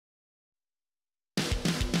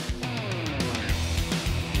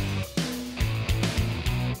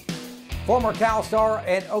Former Cal star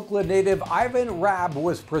and Oakland native Ivan Rabb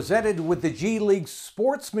was presented with the G League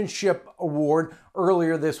Sportsmanship Award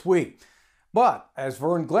earlier this week. But as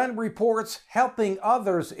Vern Glenn reports, helping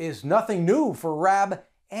others is nothing new for Rabb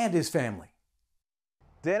and his family.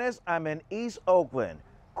 Dennis, I'm in East Oakland,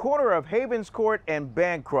 corner of Havens Court and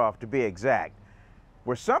Bancroft to be exact,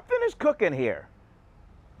 where something is cooking here.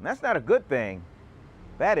 And that's not a good thing.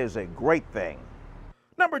 That is a great thing.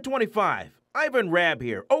 Number 25, Ivan Rabb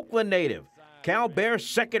here, Oakland native. Cal Bears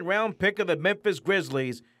second-round pick of the Memphis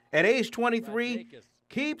Grizzlies. At age 23,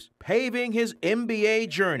 keeps paving his NBA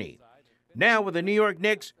journey. Now with the New York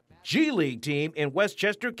Knicks G League team in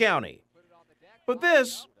Westchester County. But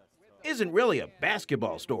this isn't really a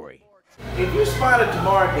basketball story. If you spotted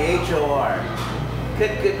Tamar at the HOR,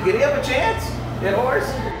 could he have a chance at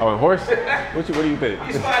horse? Oh, in horse? What do you think?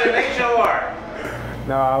 You spotted an HOR.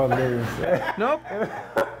 No, I would lose. Nope.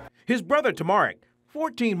 His brother Tamaric,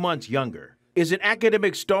 14 months younger, is an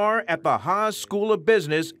academic star at the Haas School of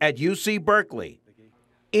Business at UC Berkeley.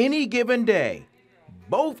 Any given day,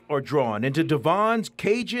 both are drawn into Devon's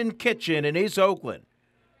Cajun Kitchen in East Oakland,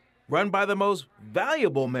 run by the most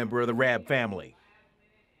valuable member of the Rabb family,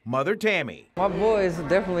 Mother Tammy. My boys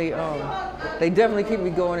definitely, they definitely keep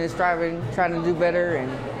me going and striving, trying to do better,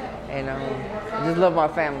 and just love my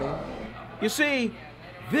family. You see,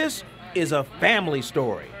 this is a family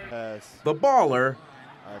story. The baller,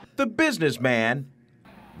 the businessman,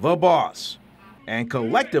 the boss, and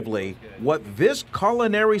collectively what this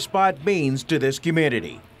culinary spot means to this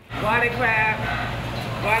community. Garlic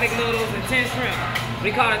crab, garlic noodles, and 10 shrimp.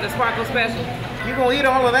 We call it the Sparkle Special. You gonna eat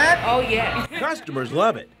all of that? Oh, yeah. Customers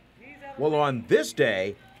love it. Well, on this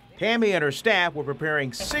day, Tammy and her staff were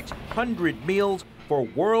preparing 600 meals for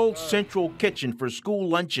World Central Kitchen for school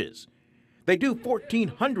lunches. They do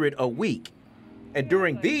 1,400 a week. And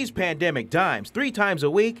during these pandemic times, 3 times a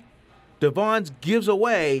week, Devon's gives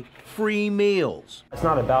away free meals. It's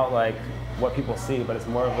not about like what people see, but it's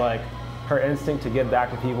more of like her instinct to give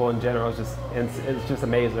back to people in general is it's just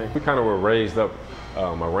amazing. We kind of were raised up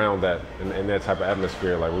around that in that type of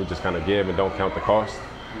atmosphere. Like we just kind of give and don't count the cost.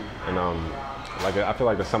 And like I feel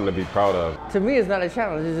like that's something to be proud of. To me, it's not a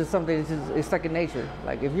challenge. It's just something it's second nature.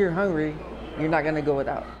 Like if you're hungry, you're not gonna go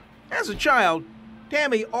without. As a child,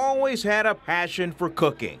 Tammy always had a passion for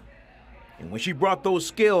cooking. And when she brought those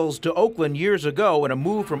skills to Oakland years ago in a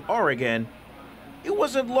move from Oregon, it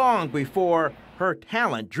wasn't long before her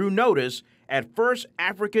talent drew notice at First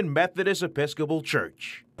African Methodist Episcopal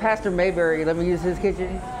Church. Pastor Mayberry let me use his kitchen,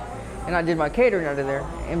 and I did my catering under there.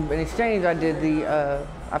 In exchange,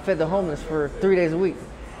 I fed the homeless for 3 days a week.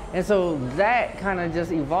 And so that kind of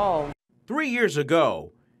just evolved. 3 years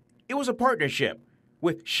ago, it was a partnership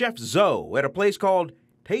with Chef Zoe at a place called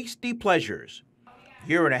Tasty Pleasures. A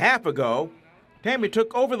year and a half ago, Tammy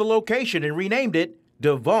took over the location and renamed it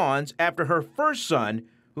Devon's after her first son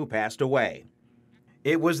who passed away.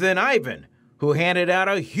 It was then Ivan who handed out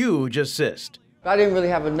a huge assist. I didn't really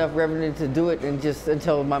have enough revenue to do it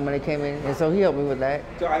until my money came in, and so he helped me with that.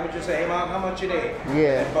 So Ivan just said, hey Mom, how much you need?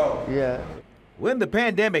 Yeah. When the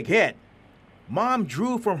pandemic hit, Mom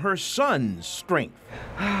drew from her son's strength.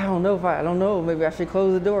 I don't know. Maybe I should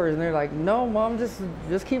close the doors. And they're like, no, Mom, just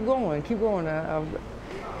keep going.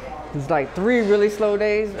 It's like 3 really slow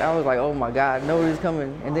days. I was like, oh my God, nobody's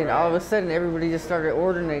coming. And then all of a sudden, everybody just started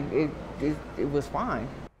ordering. It was fine.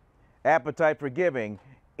 Appetite for giving,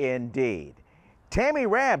 indeed. Tammy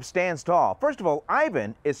Rabb stands tall. First of all,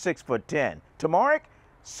 Ivan is 6'10". Tamaric,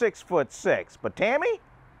 6'6". But Tammy,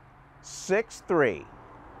 6'3".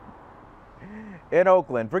 In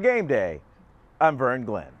Oakland for Game Day, I'm Vern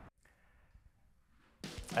Glenn.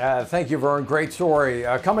 Thank you, Vern. Great story.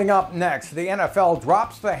 Coming up next, the NFL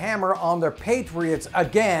drops the hammer on the Patriots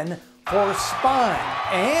again for spine.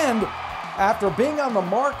 And after being on the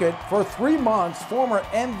market for 3 months, former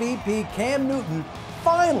MVP Cam Newton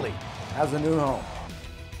finally has a new home.